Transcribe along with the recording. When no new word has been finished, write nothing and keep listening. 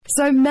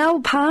So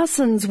Mel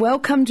Parsons,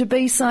 welcome to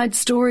B-Side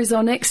Stories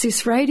on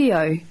Access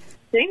Radio.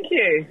 Thank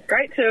you.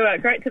 Great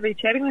to be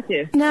chatting with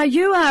you. Now,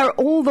 you are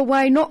all the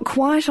way, not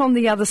quite on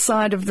the other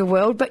side of the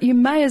world, but you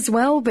may as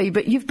well be,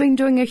 but you've been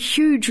doing a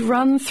huge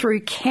run through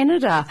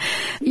Canada.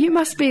 You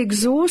must be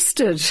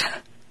exhausted.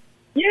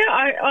 Yeah,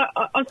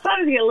 I'm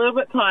starting to get a little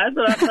bit tired,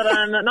 but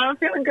no, I'm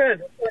feeling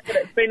good.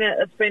 It's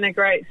been a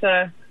great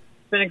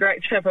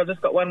trip. I've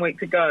just got 1 week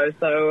to go,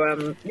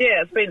 so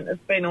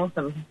it's been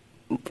awesome.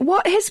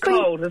 What has been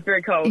cold? It's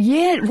very cold.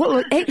 Yeah,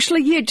 well,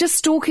 actually, just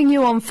stalking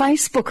you on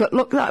Facebook, it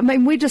looked like. I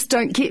mean, we just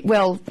don't get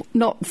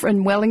not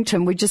in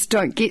Wellington. We just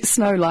don't get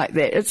snow like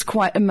that. It's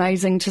quite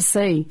amazing to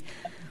see.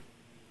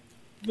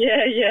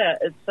 Yeah.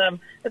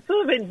 It's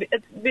sort of been.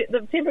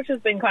 The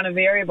temperature's been kind of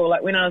variable.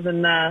 Like when I was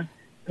in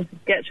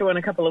Saskatchewan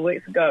a couple of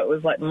weeks ago, it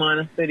was like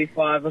minus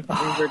 35 or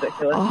something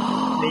ridiculous.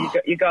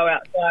 You go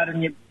outside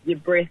and your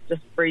breath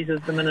just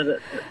freezes the minute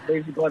it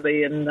leaves your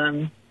body,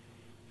 and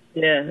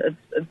it's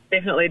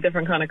definitely a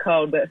different kind of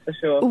cold, that's for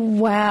sure.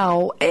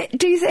 Wow. Has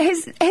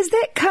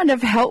that kind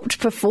of helped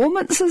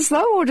performances,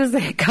 though, or does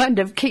that kind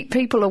of keep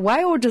people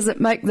away, or does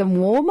it make them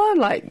warmer?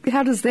 Like,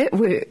 how does that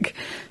work?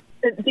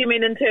 Do you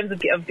mean in terms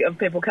of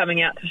people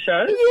coming out to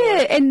shows?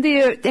 Yeah,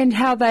 and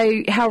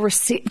how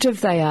receptive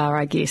they are,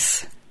 I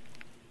guess.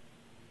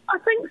 I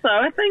think so.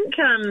 I think,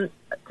 to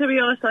be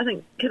honest, I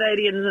think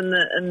Canadians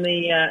in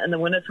the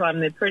wintertime,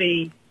 they're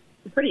pretty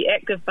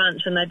active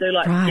bunch, and they do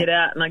like to get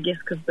out. And I guess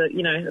because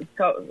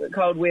it's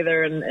cold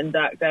weather and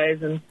dark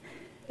days, and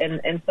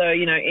so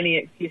any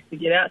excuse to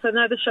get out. So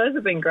no, the shows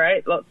have been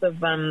great. Lots of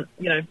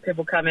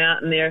people come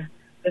out and they're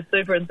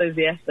super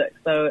enthusiastic.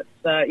 So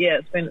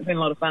it's been a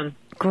lot of fun.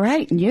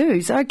 Great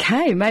news.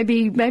 Okay,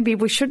 maybe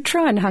we should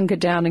try and hunker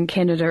down in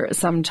Canada at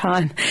some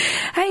time.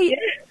 Hey,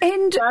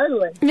 and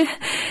totally.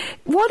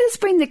 What has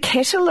been the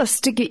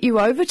catalyst to get you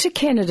over to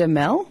Canada,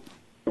 Mel?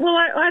 Well,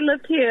 I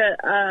lived here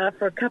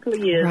for a couple of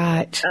years,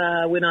 right?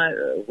 When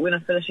I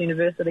finished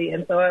university,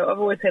 and so I've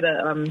always had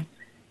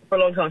for a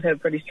long time, I've had a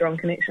pretty strong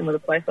connection with the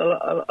place.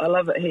 I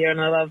love it here,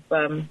 and I love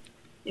I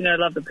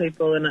love the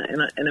people, and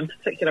in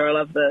particular, I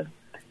love the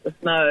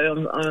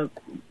snow.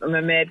 I'm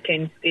a mad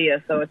keen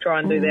skier, so I try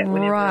and do that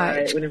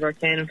whenever I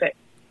can. In fact,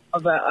 I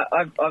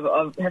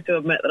have to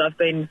admit that I've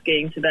been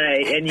skiing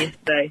today and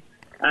yesterday,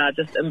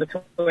 just in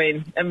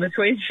between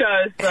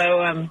shows.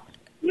 So.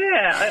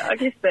 I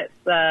guess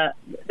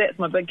that's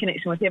my big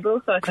connection with here, but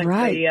also I think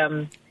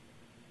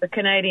the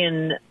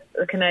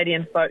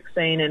Canadian folk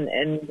scene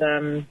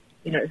and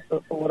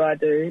for what I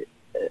do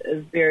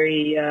is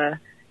very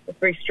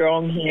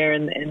strong here,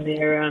 and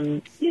they're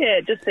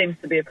it just seems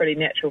to be a pretty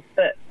natural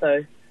fit.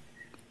 So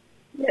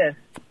yeah,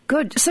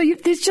 good. So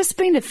there's just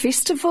been a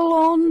festival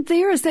on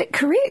there, is that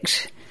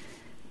correct?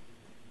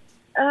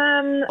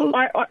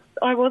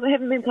 I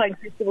haven't been playing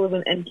festivals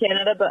in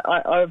Canada, but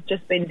I've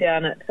just been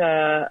down at.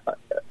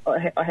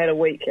 I had a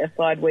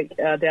side week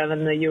down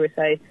in the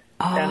USA,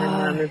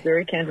 down in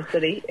Missouri, Kansas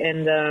City,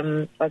 and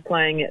I was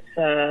playing at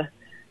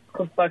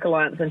called Folk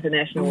Alliance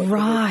International, which is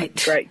a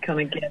great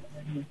kind of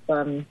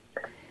gathering.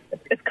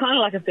 It's kind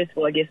of like a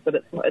festival, I guess, but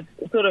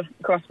it's sort of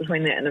cross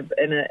between that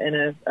and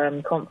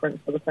a conference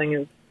sort of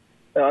thing.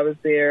 So I was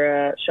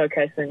there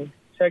showcasing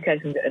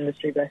the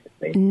industry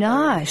basically.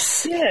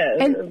 Nice.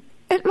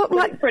 It looked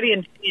like pretty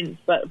intense,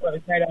 but a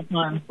great old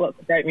time. Lots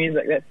of great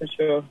music, that's for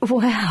sure.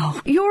 Wow,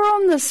 you're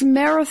on this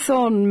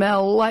marathon,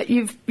 Mel. Like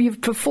you've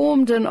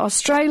performed in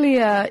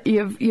Australia.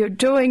 You're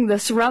doing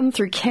this run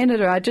through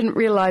Canada. I didn't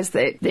realise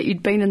that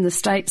you'd been in the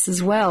States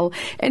as well.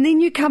 And then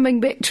you're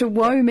coming back to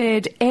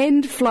WOMAD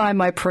and Fly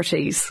My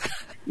Pretties.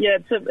 Yeah,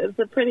 it's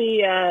a pretty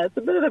it's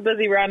a bit of a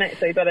busy run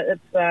actually, but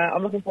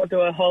I'm looking forward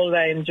to a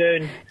holiday in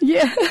June.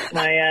 Yeah,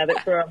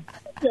 that's where I'm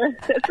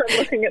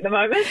looking at the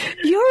moment.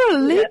 You're a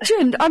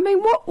legend. I mean,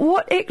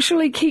 what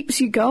actually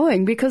keeps you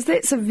going? Because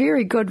that's a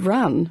very good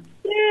run.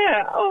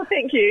 Yeah. Oh,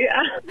 thank you.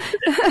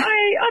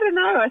 I don't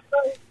know. I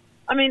suppose.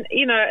 I mean,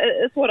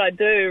 it's what I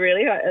do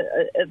really.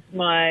 It's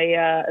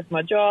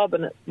my job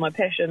and it's my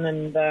passion,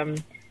 and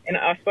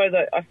I suppose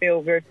I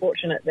feel very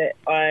fortunate that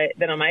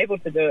I'm able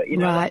to do it.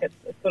 Right. Like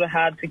it's sort of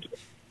hard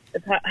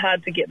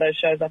to get those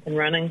shows up and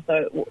running.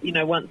 So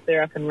once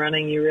they're up and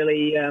running, you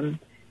really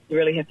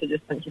have to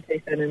just sink your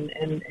teeth in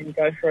and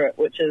go for it,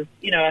 which is,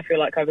 I feel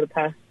like over the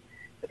past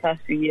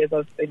few years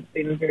I've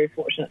been very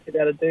fortunate to be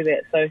able to do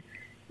that. So,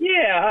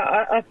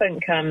 yeah, I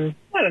think, I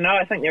don't know,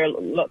 I think there are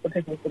lots of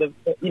people sort of,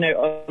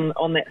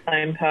 on that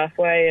same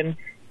pathway, and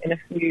if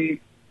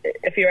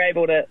you're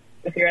able to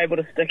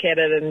stick at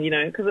it, and,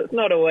 because it's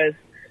not always,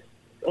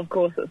 of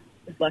course,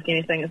 it's like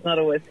anything, it's not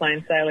always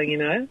plain sailing,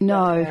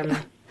 No.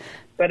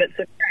 But it's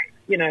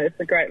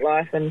a great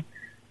life, and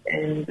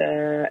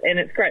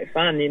it's great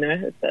fun,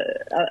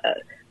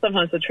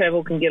 sometimes the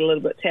travel can get a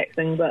little bit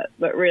taxing, but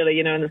really,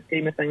 in the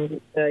scheme of things,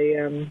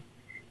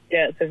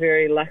 it's a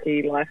very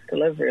lucky life to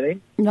live, really.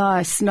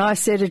 Nice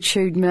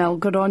attitude, Mel.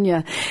 Good on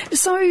you.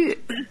 So,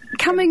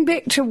 coming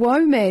back to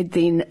WOMAD,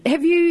 then,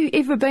 have you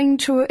been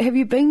to a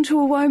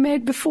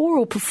WOMAD before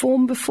or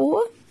performed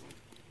before?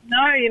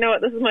 No, you know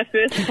what? This is my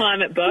first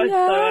time at both.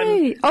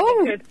 Yay!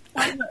 So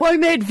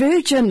WOMAD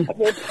Virgin.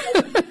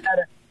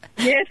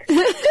 Yes,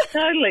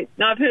 totally.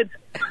 No, I've heard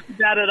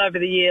about it over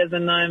the years,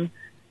 and I'm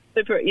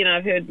super.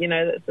 I've heard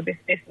that it's the best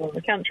festival in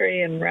the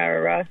country, and rah rah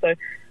rah. So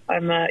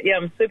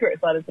I'm super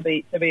excited to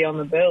be on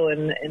the bill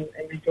and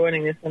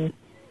joining this, and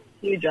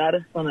huge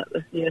artists on it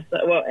this year. So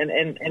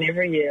and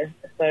every year.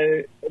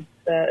 So it's,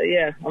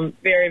 I'm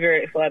very,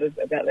 very excited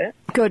about that.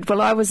 Good.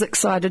 Well, I was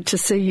excited to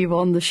see you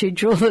on the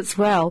schedule as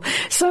well.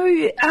 So,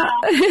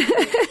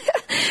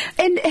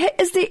 and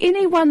is there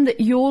anyone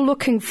that you're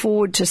looking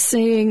forward to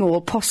seeing,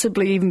 or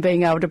possibly even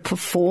being able to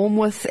perform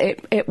with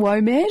at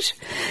WOMAD?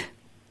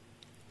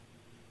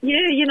 Yeah,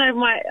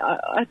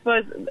 I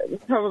suppose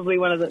probably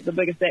one of the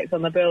biggest acts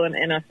on the bill,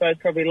 and I suppose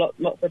probably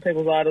lots of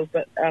people's idols.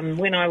 But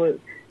when I was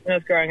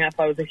growing up,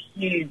 I was a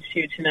huge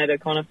Sinead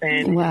O'Connor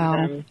fan. Wow.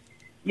 And,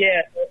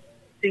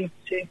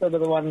 she's sort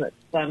of the one that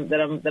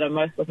I'm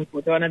most looking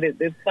forward to. I know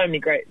there's so many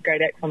great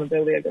acts on the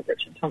bill there. I've got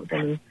Richard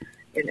Thompson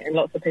and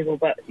lots of people,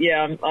 but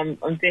I'm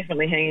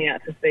definitely hanging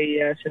out to see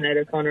Sinead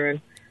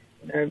O'Connor,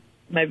 and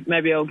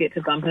maybe I'll get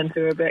to bump into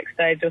her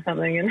backstage or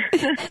something. And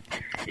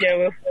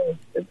we'll see.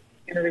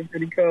 It's going to be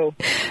pretty cool.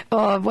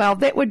 Oh, well,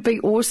 that would be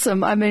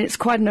awesome. I mean, it's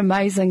quite an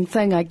amazing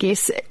thing, I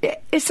guess.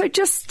 So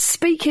just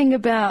speaking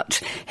about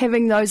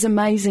having those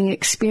amazing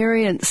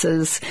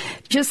experiences,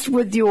 just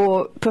with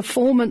your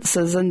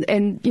performances,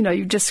 and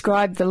you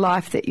described the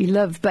life that you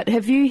live, but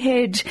have you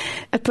had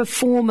a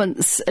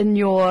performance in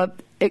your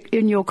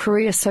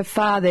career so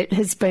far that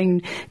has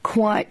been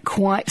quite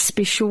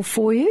special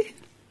for you?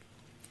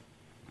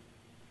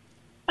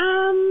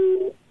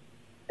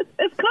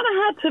 It's kind of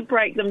hard to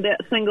break them down,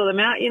 single them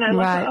out.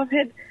 Right. I've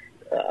been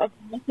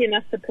lucky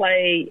enough to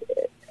play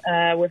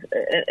with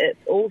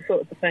all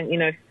sorts of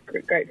things.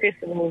 Great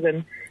festivals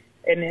and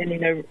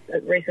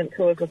recent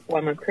tours with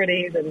Waimea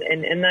Pretties,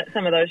 and that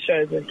some of those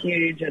shows were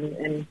huge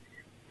and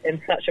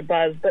such a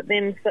buzz. But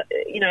then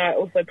I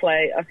also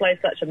play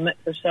such a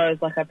mix of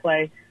shows. Like I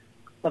play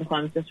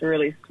sometimes just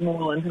really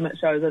small intimate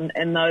shows,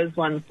 and those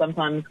ones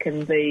sometimes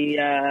can be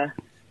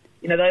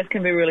those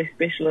can be really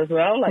special as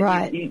well. Like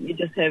right. you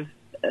just have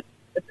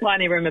a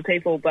tiny room of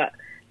people, but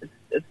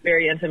it's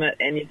very intimate,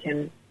 and you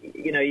can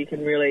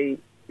really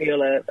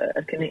feel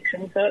a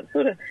connection. So it's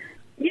sort of,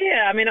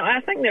 I mean, I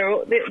think they're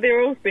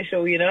all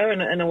special, in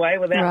a way,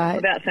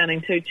 without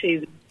sounding too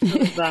cheesy.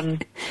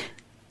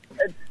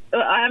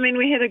 I mean,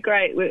 we had a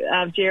great,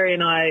 Jerry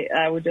and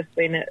I were just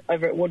been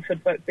over at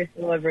Woodford Folk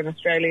Festival over in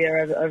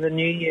Australia over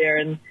New Year,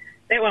 and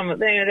that one,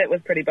 that was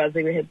pretty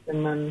buzzy. We had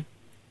some,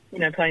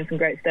 playing some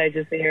great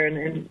stages there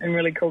and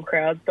really cool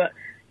crowds, but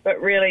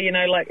really,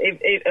 like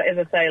as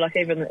I say, like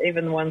even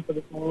the ones for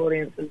the small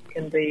audiences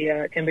can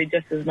be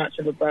just as much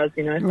of a buzz,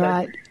 So,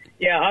 right.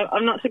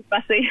 I'm not too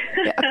fussy.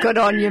 Good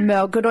on you,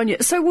 Mel. Good on you.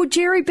 So, will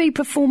Jerry be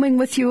performing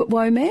with you at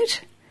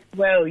WOMAD?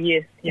 Well,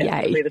 yes. Yay.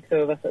 It'll be the two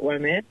of us at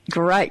WOMAD.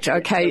 Great.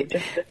 Okay.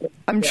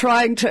 I'm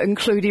trying to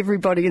include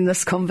everybody in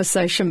this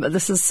conversation, but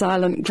this is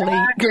silent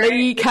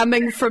glee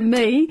coming from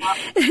me.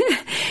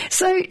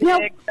 So now,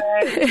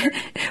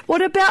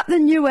 what about the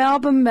new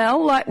album,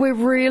 Mel? Like, we're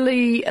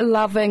really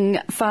loving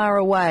Far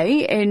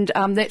Away, and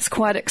that's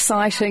quite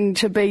exciting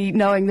to be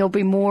knowing there'll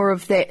be more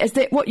of that. Is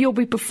that what you'll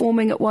be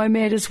performing at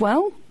WOMAD as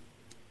well?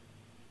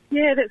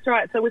 Yeah, that's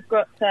right. So we've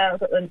got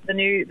the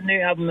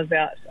new album is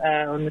out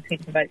on the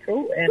 10th of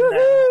April,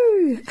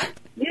 and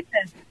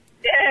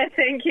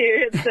thank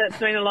you. It's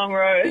been a long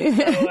road,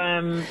 so,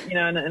 and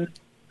a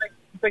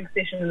big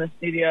session in the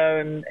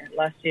studio and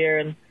last year,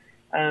 and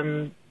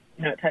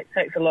it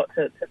takes a lot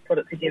to put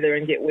it together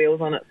and get wheels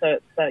on it. So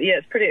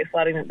it's pretty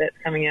exciting that that's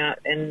coming out,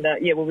 and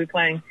we'll be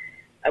playing.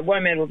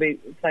 WOMAD will be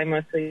playing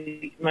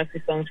mostly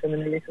songs from the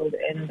new record,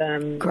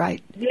 and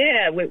great.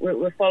 Yeah,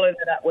 we'll follow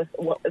that up with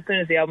as soon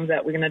as the album's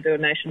out. We're going to do a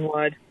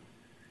nationwide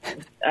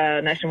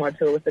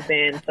tour with the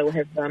band. So we'll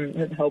have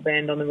the whole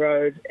band on the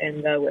road,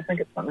 and I think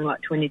it's something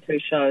like 22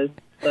 shows.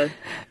 So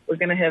we're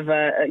going to have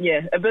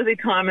a busy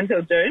time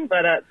until June,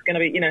 but it's going to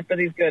be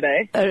busy's good,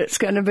 eh? It's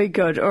going to be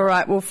good. All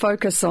right, we'll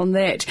focus on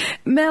that.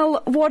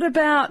 Mel, what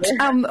about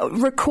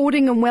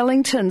recording in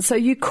Wellington? So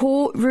you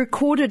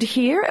recorded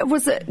here.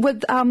 Was it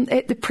with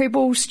at the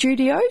Preble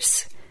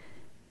Studios?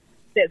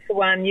 That's the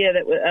one,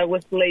 that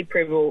was Lee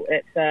Preble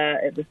at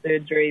the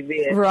surgery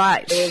there.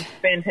 Right. It was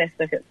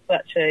fantastic. It's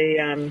such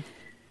a,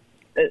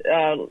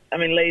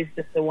 Lee's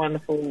just a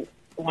wonderful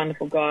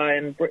guy,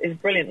 and he's a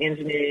brilliant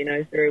engineer. He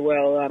knows very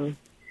well.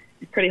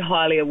 He's pretty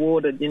highly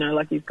awarded.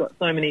 Like he's got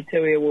so many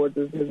TUI awards.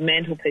 His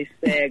mantelpiece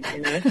sags.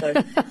 So,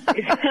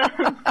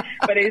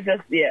 but he's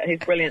just he's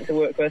brilliant to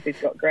work with. He's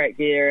got great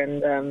gear,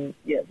 and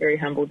very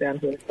humble, down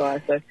to earth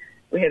guy. So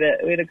we had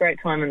a great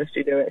time in the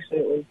studio. Actually,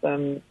 it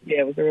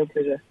was a real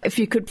pleasure. If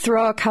you could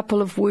throw a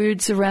couple of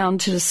words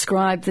around to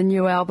describe the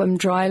new album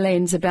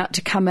Drylands about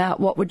to come out,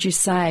 what would you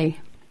say?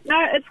 No,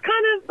 it's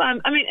kind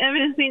of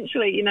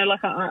essentially,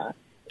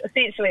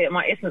 essentially, at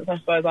my essence, I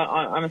suppose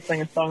I'm a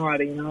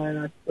singer-songwriter, and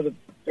a sort of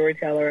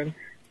storyteller,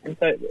 and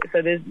so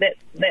there's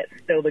that's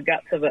still the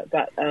guts of it.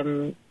 But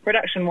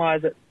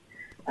production-wise,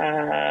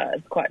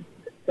 it's quite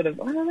sort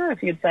of, I don't know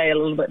if you'd say a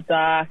little bit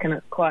dark, and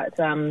it's quite,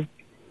 there's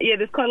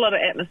quite a lot of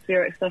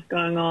atmospheric stuff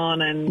going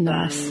on, and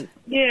nice.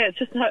 It's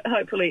just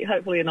hopefully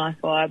a nice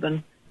vibe,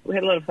 and we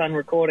had a lot of fun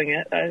recording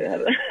it.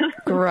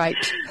 Great.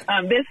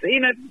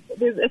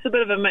 It's a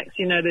bit of a mix.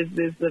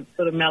 There's the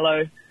sort of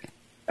mellow,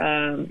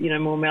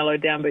 more mellow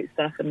downbeat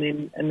stuff,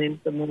 and then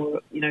some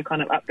more,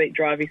 kind of upbeat,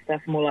 drivey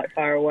stuff, more like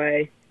Far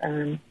Away.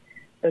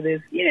 So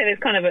there's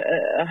kind of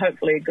a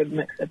hopefully a good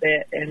mix of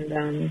that,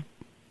 and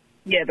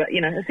but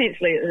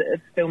essentially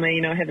it's still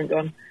me. I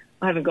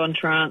haven't gone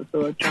trance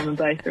or drum and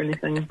bass or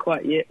anything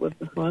quite yet with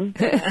this one.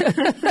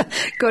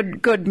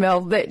 Good,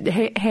 Mel.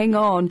 Hang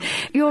on.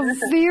 You're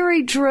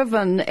very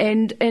driven,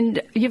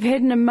 and you've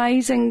had an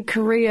amazing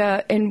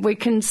career, and we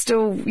can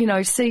still,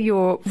 see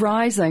you're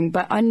rising,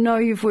 but I know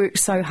you've worked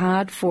so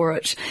hard for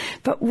it.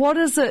 But what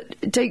is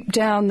it deep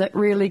down that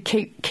really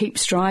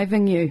keeps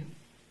driving you?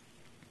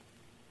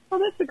 Well,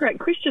 that's a great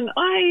question.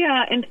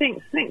 And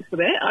thanks for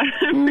that. I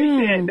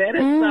appreciate that.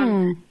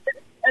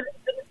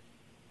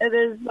 It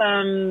is,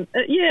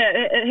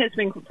 it has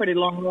been a pretty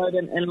long road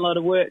and a lot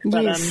of work,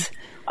 but yes.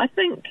 I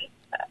think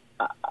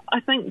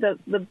that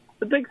the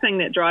big thing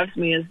that drives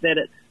me is that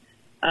it's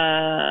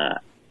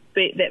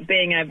that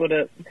being able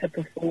to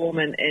perform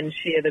and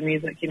share the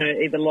music,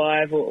 either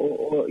live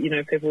or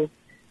people,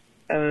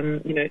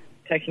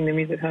 taking the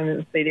music home in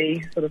the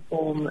CD sort of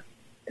form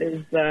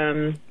is,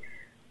 I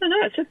don't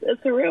know,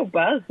 it's a real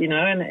buzz, and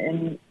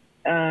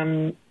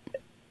I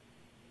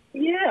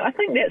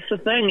think that's the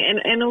thing,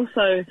 and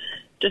also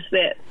just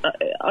that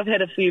I've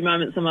had a few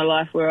moments in my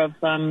life where I've,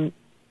 had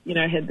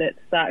that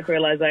stark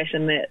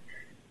realization that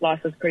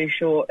life is pretty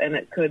short and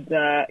it could,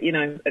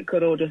 it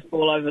could all just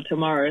fall over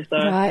tomorrow. So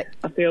right.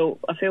 I feel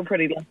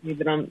pretty lucky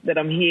that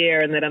I'm here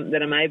and that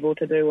I'm able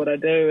to do what I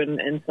do,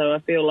 and so I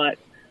feel like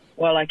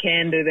while I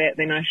can do that,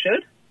 then I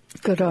should.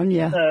 Good on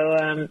you. So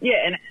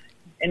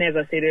and as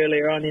I said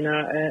earlier on,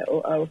 I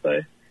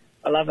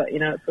love it.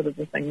 It's sort of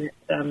the thing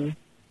that.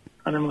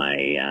 Kind of my,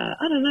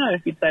 I don't know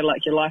if you'd say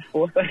like your life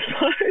force, I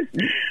suppose.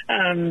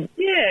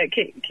 It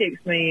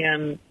keeps me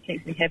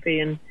happy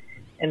and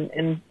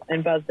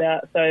buzzed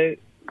out. So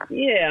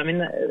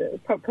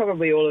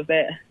probably all of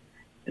that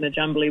in a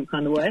jumbly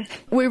kind of way.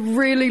 We're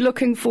really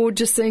looking forward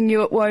to seeing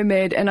you at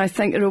WOMAD, and I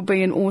think it'll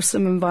be an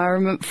awesome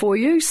environment for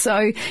you.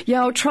 So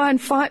I'll try and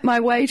fight my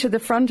way to the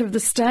front of the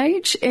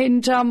stage,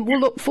 and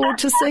we'll look forward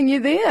to seeing you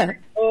there.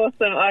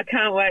 Awesome! I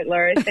can't wait,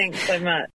 Laurie. Thanks so much.